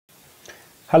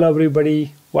Hello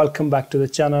everybody, welcome back to the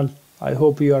channel. I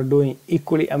hope you are doing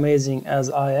equally amazing as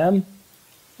I am.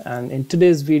 And in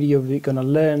today's video we're gonna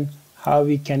learn how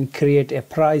we can create a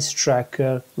price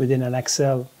tracker within an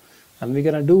Excel. And we're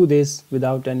gonna do this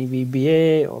without any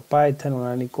VBA or Python or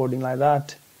any coding like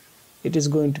that. It is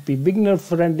going to be beginner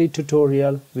friendly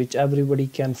tutorial which everybody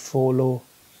can follow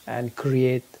and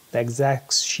create the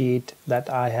exact sheet that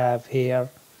I have here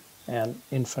and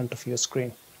in front of your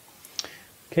screen.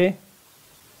 Okay.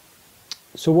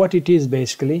 So what it is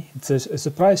basically, it's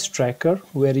a price tracker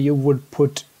where you would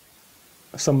put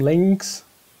some links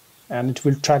and it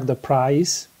will track the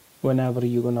price whenever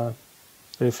you're gonna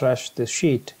refresh the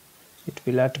sheet. It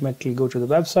will automatically go to the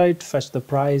website, fetch the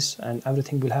price, and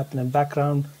everything will happen in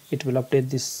background. It will update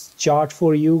this chart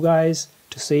for you guys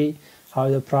to see how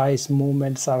the price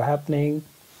movements are happening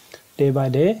day by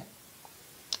day.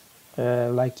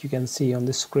 Like you can see on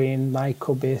the screen,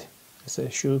 Nike the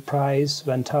shoe price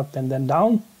went up and then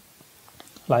down.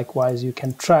 Likewise, you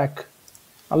can track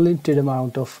a limited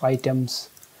amount of items,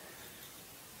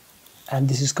 and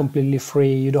this is completely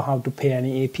free. You don't have to pay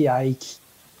any API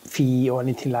fee or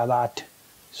anything like that.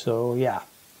 So yeah,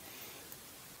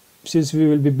 since we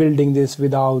will be building this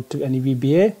without any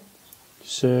VBA,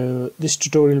 so this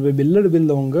tutorial will be a little bit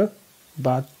longer,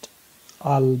 but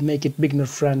I'll make it beginner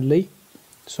friendly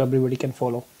so everybody can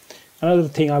follow. Another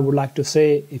thing I would like to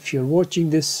say, if you're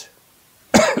watching this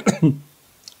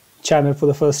channel for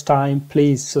the first time,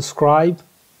 please subscribe.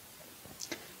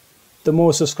 The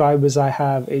more subscribers I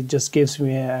have, it just gives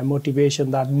me a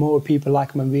motivation that more people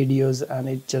like my videos, and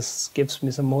it just gives me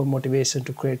some more motivation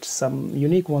to create some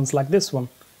unique ones like this one.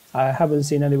 I haven't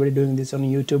seen anybody doing this on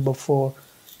YouTube before.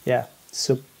 Yeah,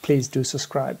 so please do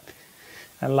subscribe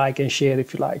and like and share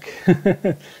if you like.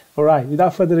 All right,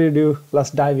 without further ado,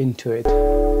 let's dive into it.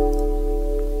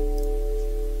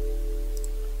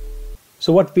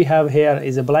 So what we have here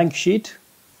is a blank sheet,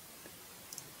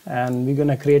 and we're going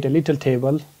to create a little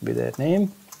table with a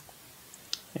name,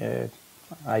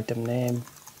 item name,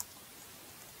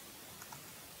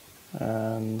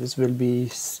 and this will be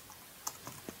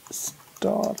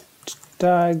start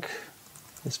tag,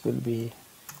 this will be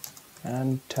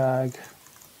end tag,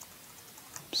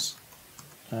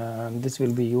 and this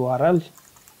will be URL.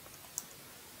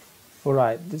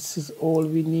 Alright, this is all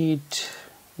we need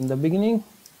in the beginning.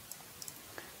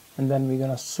 And then we're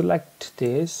gonna select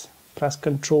this, press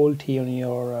Ctrl T on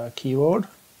your keyboard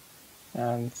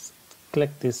and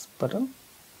click this button.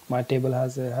 My table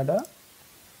has a header,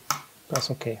 press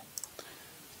OK.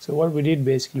 So what we did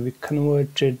basically, we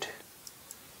converted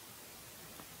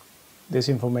this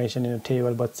information in a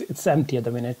table, but it's empty at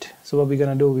the minute. So what we're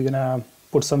gonna do, we're gonna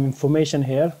put some information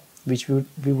here which we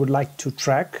would like to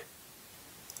track.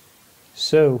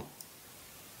 So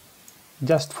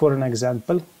just for an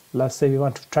example, let's say we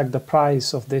want to track the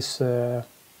price of this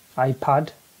iPad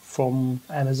from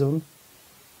Amazon.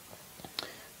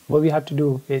 What we have to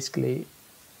do basically,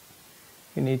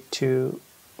 you need to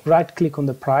right click on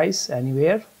the price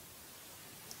anywhere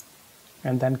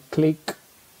and then click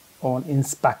on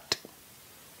inspect.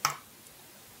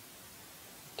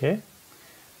 Okay,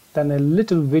 then a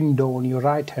little window on your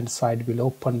right hand side will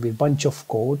open with a bunch of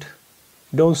code.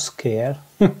 Don't scare.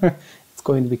 It's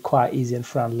going to be quite easy and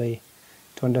friendly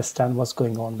to understand what's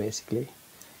going on basically.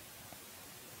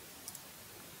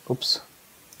 Oops,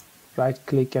 right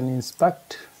click and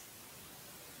inspect.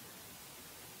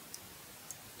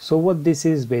 So what this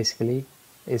is basically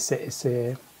is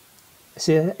a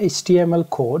HTML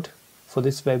code for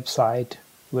this website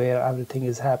where everything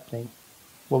is happening.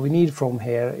 What we need from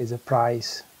here is a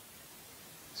price.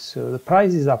 So the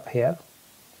price is up here,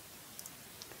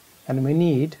 and we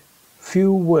need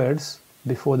few words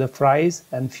before the price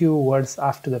and few words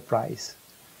after the price.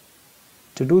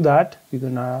 To do that, we're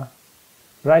gonna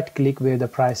right click where the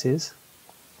price is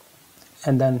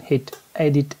and then hit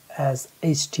edit as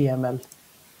HTML,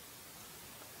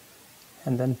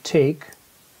 and then take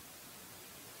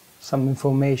some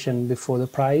information before the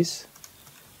price,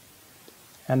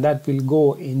 and that will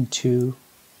go into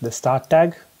the start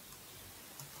tag.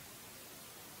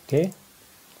 Okay,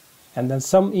 and then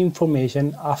some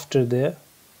information after the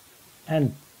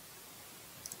end,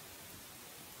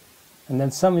 and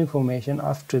then some information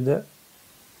after the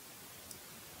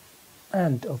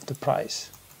end of the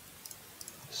price.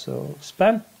 So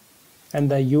span, and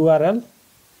the URL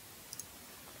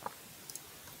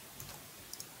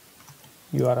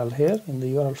here in the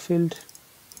URL field,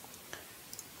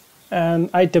 and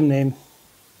item name,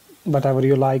 whatever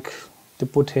you like to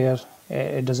put here,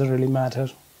 it doesn't really matter.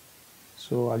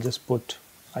 So I'll just put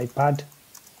iPad.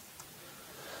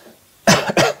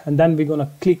 And then we're going to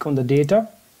click on the data,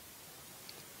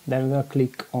 Then we're going to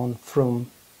click on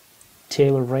from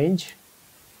table range,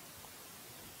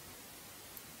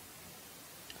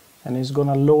 and it's going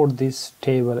to load this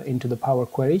table into the Power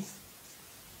Query.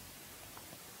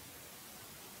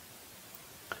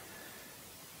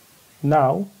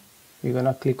 Now we're going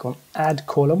to click on add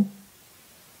column,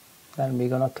 then we're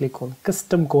going to click on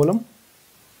custom column.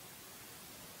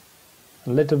 A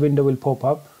little window will pop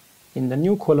up. In the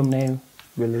new column name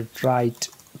we'll write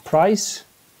price,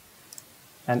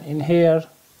 and in here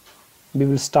we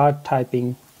will start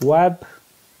typing web,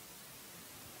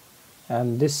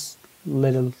 and this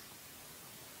little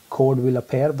code will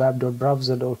appear,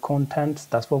 web.browser.content.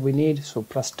 That's what we need. So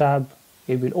press tab,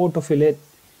 it will autofill it,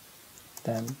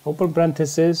 then open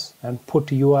parenthesis and put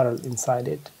URL inside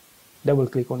it. Double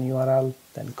click on URL,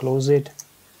 then close it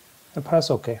and press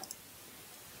OK.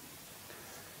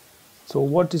 So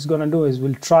what it's going to do is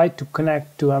we'll try to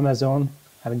connect to Amazon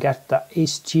and get the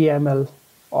HTML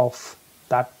of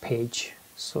that page.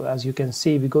 So as you can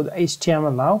see, we go to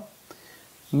HTML now.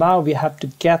 Now we have to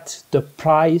get the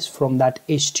price from that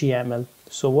HTML.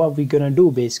 So what we're going to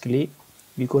do, basically,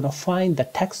 we're going to find the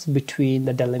text between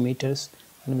the delimiters,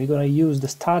 and we're going to use the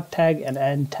start tag and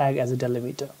end tag as a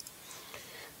delimiter.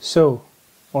 So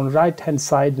on right hand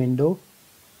side window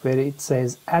where it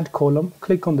says add column,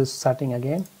 click on this setting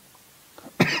again.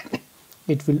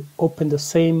 It will open the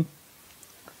same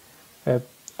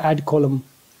add column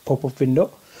pop-up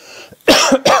window.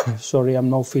 Sorry, I'm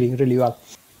not feeling really well.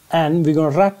 And we're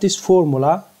going to wrap this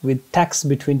formula with text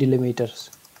between delimiters.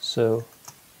 So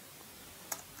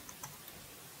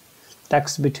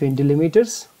text between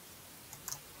delimiters,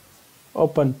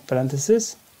 open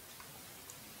parenthesis,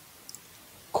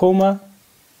 comma,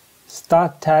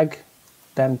 start tag,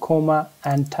 then comma,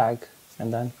 end tag,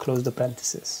 and then close the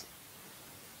parenthesis.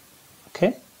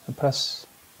 Okay, and press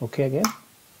OK again.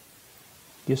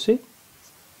 You see,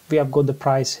 we have got the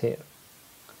price here.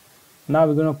 Now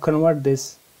we're going to convert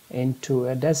this into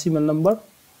a decimal number,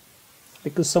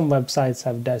 because some websites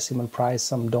have decimal price,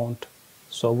 some don't.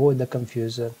 So avoid the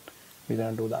confusion. We're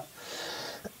going to do that.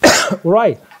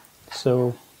 Right,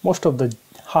 so most of the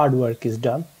hard work is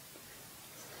done.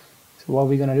 So what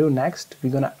we're going to do next, we're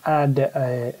going to add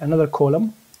another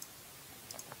column,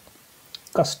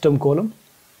 custom column.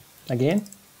 Again,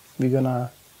 we're going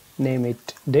to name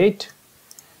it date,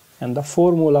 and the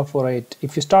formula for it,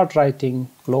 if you start writing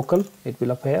local, it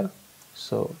will appear.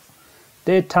 So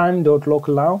date time dot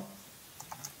local now,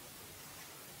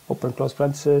 open close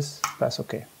parenthesis, press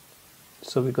OK.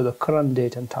 So we got the current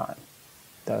date and time.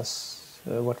 That's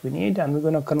what we need, and we're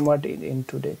going to convert it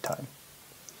into date time.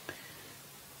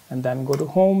 And then go to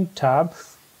home tab.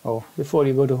 Oh, before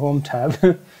you go to home tab,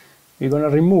 we're going to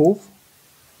remove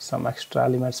some extra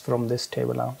elements from this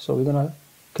table now. So we're going to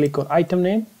click on item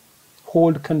name,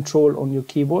 hold Control on your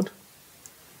keyboard,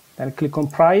 then click on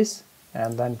price,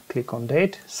 and then click on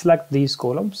date. Select these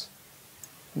columns,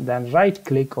 then right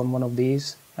click on one of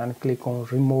these and click on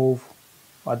remove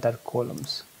other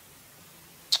columns.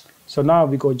 So now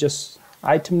we go just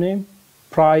item name,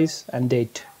 price, and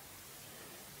date.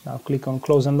 Now click on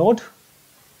close and load.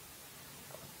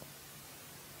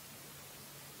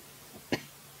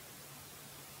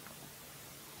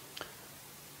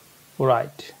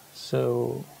 Right,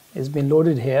 so it's been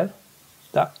loaded here.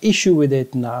 The issue with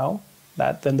it now,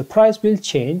 that when the price will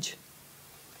change,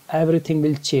 everything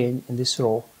will change in this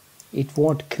row. It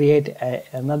won't create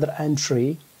another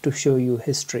entry to show you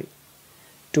history.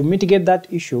 To mitigate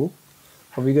that issue,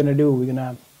 what we're gonna do, we're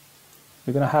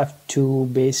gonna have to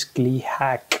basically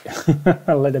hack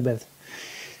a little bit.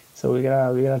 So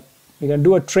we're gonna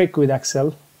do a trick with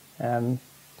Excel and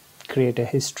create a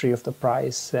history of the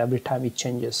price every time it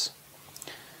changes.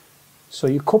 So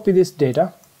you copy this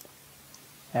data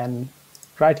and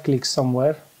right click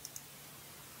somewhere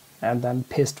and then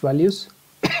paste values.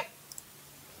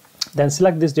 Then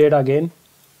select this data again,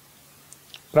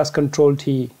 press Ctrl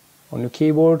T on your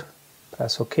keyboard,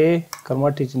 press OK,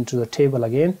 convert it into the table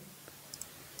again,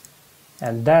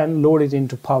 and then load it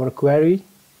into Power Query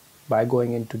by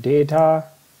going into data,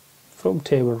 from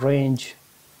table range,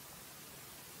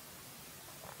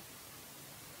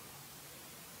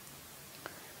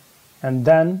 and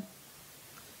then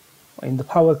in the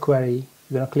Power Query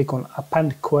you're going to click on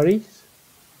append queries,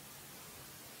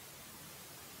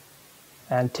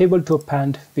 and table to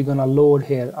append, we're going to load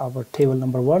here our table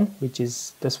number 1, which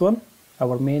is this one,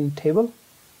 our main table,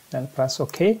 and press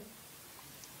OK.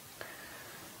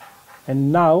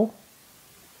 And now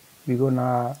we're going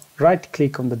to right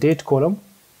click on the date column,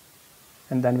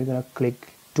 and then we're going to click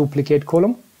duplicate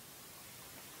column,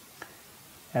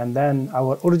 and then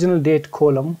our original date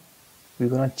column, we're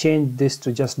going to change this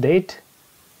to just date,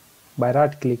 by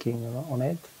right clicking on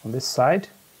it on this side,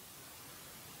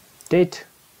 date,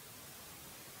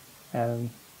 and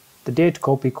the date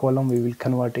copy column we will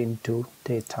convert into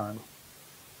date time.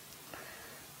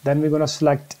 Then we're going to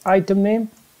select item name,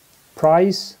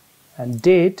 price and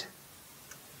date,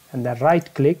 and then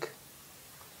right click.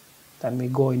 Then we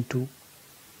go into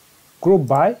group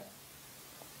by.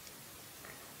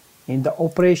 In the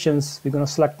operations we're going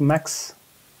to select max,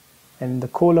 and in the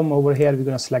column over here we're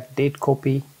going to select date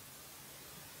copy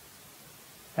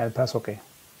and press OK.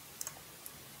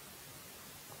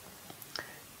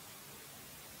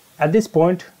 At this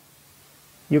point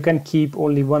you can keep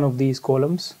only one of these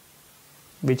columns,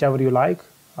 whichever you like.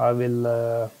 I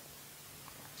will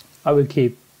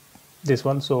keep this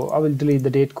one, so I will delete the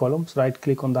date columns. Right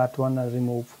click on that one and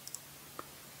remove,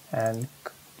 and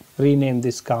rename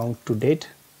this count to date,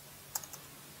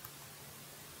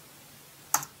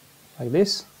 like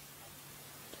this,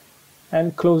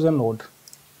 and close and load.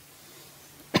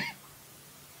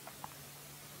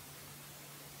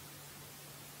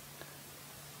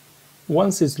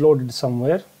 Once it's loaded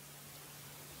somewhere,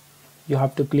 you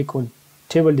have to click on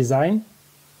table design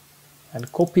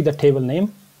and copy the table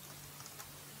name.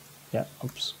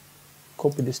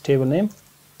 Copy this table name,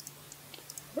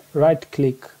 right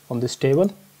click on this table,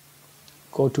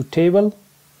 go to table,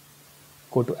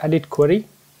 go to edit query,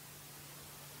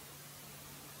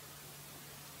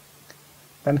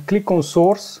 then click on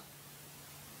source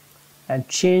and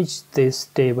change this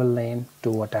table name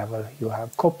to whatever you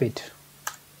have copied.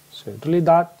 So delete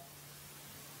that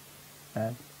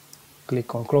and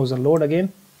click on close and load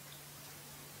again.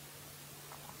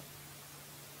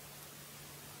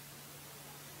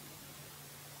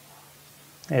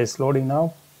 It's loading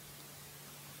now.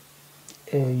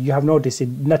 You have noticed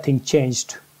nothing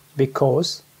changed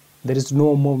because there is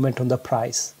no movement on the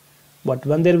price. But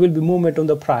when there will be movement on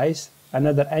the price,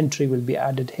 another entry will be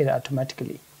added here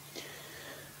automatically,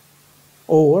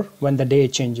 or when the day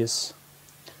changes.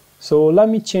 So let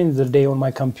me change the day on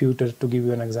my computer to give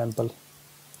you an example.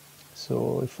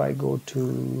 So if I go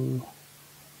to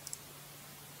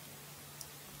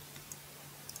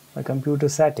my computer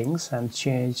settings and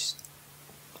change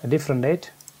a different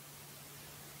date,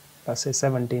 let's say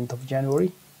 17th of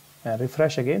January, and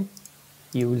refresh again,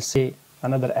 you will see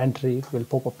another entry will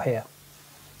pop up here.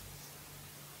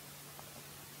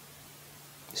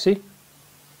 See?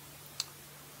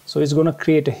 So it's going to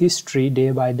create a history day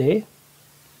by day,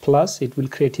 plus it will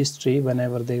create history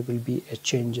whenever there will be a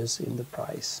changes in the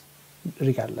price,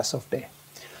 regardless of day.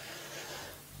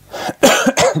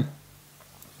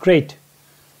 Great.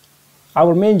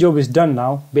 Our main job is done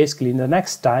now. Basically, in the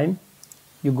next time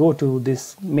you go to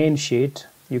this main sheet,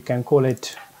 you can call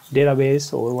it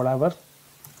database or whatever.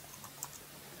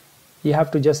 You have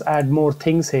to just add more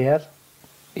things here.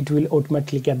 It will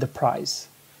automatically get the price.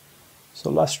 So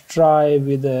let's try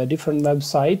with a different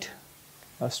website.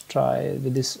 Let's try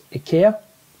with this IKEA.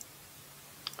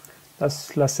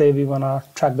 Let's say we want to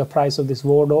track the price of this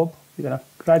wardrobe. We're going to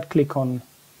right click on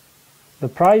the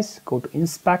price, go to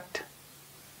inspect.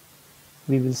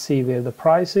 We will see where the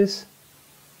price is.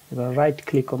 We're going to right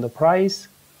click on the price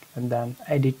and then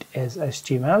edit as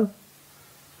HTML.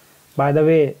 By the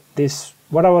way, this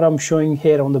whatever I'm showing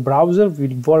here on the browser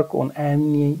will work on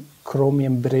any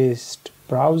Chromium based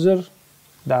browser.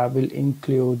 That will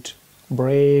include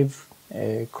Brave,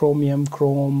 Chromium,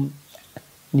 Chrome,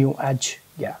 New Edge.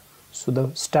 Yeah, so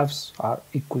the steps are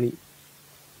equally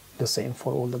the same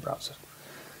for all the browsers.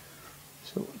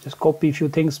 So just copy a few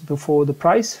things before the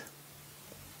price.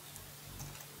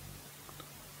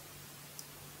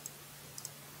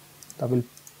 That will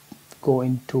go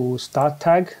into start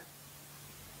tag,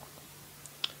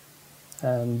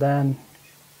 and then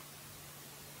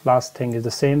last thing is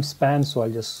the same span, so I'll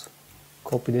just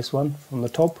copy this one from the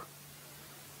top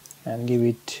and give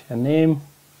it a name,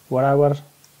 whatever,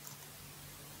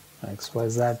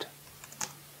 XYZ,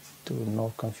 to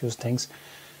not confuse things,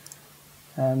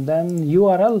 and then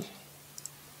URL,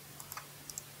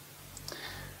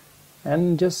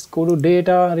 and just go to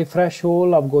data, refresh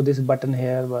all. I've got this button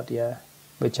here, but yeah,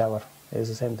 whichever is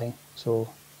the same thing. So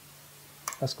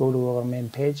let's go to our main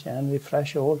page and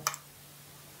refresh all.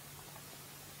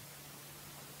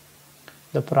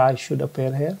 The price should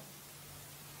appear here.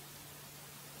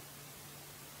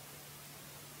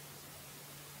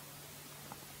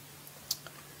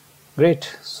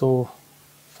 Great. So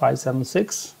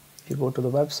 576, if you go to the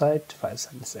website,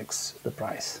 576 the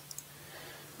price.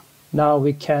 Now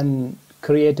we can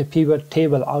create a pivot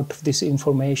table out of this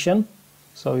information,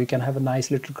 so you can have a nice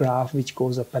little graph which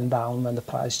goes up and down when the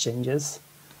price changes.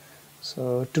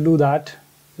 So to do that,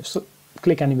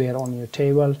 click anywhere on your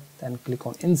table, then click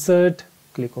on insert,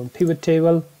 click on pivot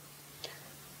table.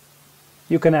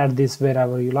 You can add this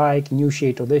wherever you like, new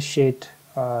sheet or this sheet.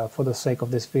 For the sake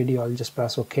of this video, I'll just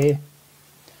press OK.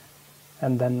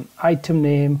 And then item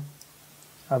name,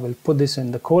 I will put this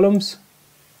in the columns.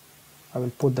 I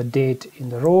will put the date in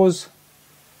the rows.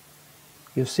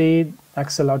 You see,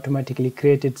 Excel automatically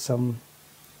created some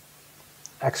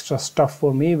extra stuff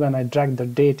for me when I drag the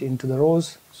date into the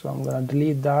rows. So I'm going to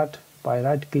delete that by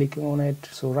right clicking on it.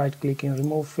 So right clicking,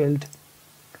 remove field,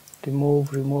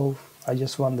 remove. I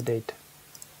just want the date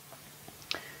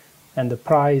and the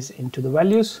price into the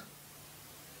values.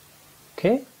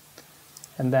 Okay,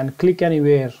 and then click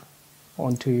anywhere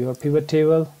onto your pivot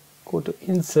table, go to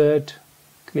insert,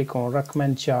 click on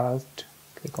recommend chart,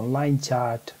 click on line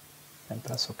chart and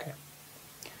press OK.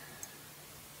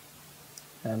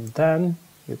 And then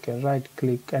you can right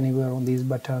click anywhere on these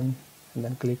buttons and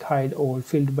then click hide all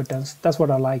filled buttons. That's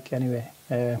what I like anyway.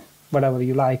 Whatever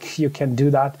you like, you can do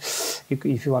that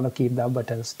if you want to keep the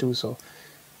buttons too. So,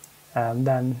 and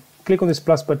then click on this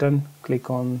plus button, click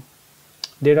on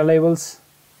data labels,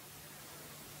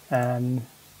 and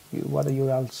what you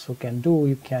also can do,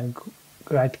 you can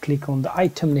right click on the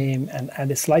item name and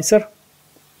add a slicer,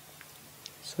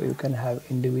 so you can have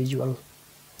individual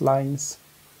lines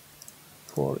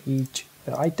for each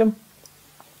item.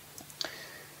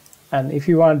 And if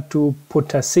you want to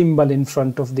put a symbol in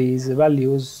front of these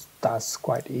values, that's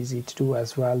quite easy to do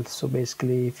as well. So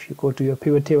basically, if you go to your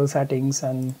pivot table settings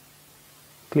and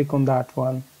click on that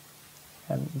one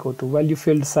and go to value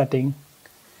field setting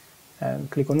and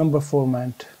click on number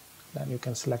format, then you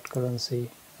can select currency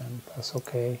and press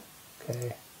OK,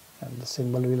 and the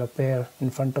symbol will appear in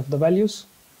front of the values.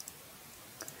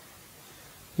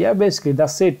 Yeah, basically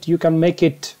that's it. You can make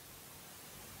it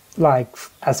like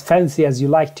as fancy as you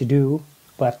like to do,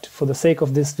 but for the sake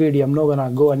of this video I'm not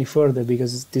gonna go any further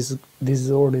because this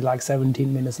is already like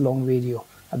 17 minutes long video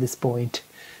at this point.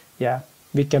 Yeah,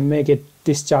 we can make it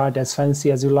this chart as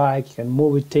fancy as you like. You can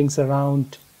move things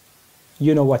around.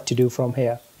 You know what to do from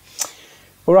here.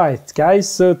 Alright guys,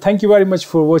 so thank you very much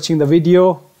for watching the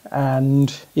video,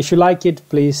 and if you like it,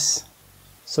 please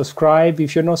subscribe.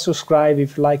 If you're not subscribed,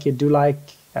 if you like it, do like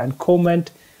and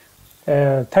comment.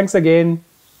 Thanks again.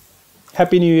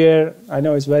 Happy New Year. I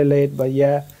know it's very late, but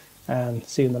yeah, and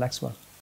see you in the next one.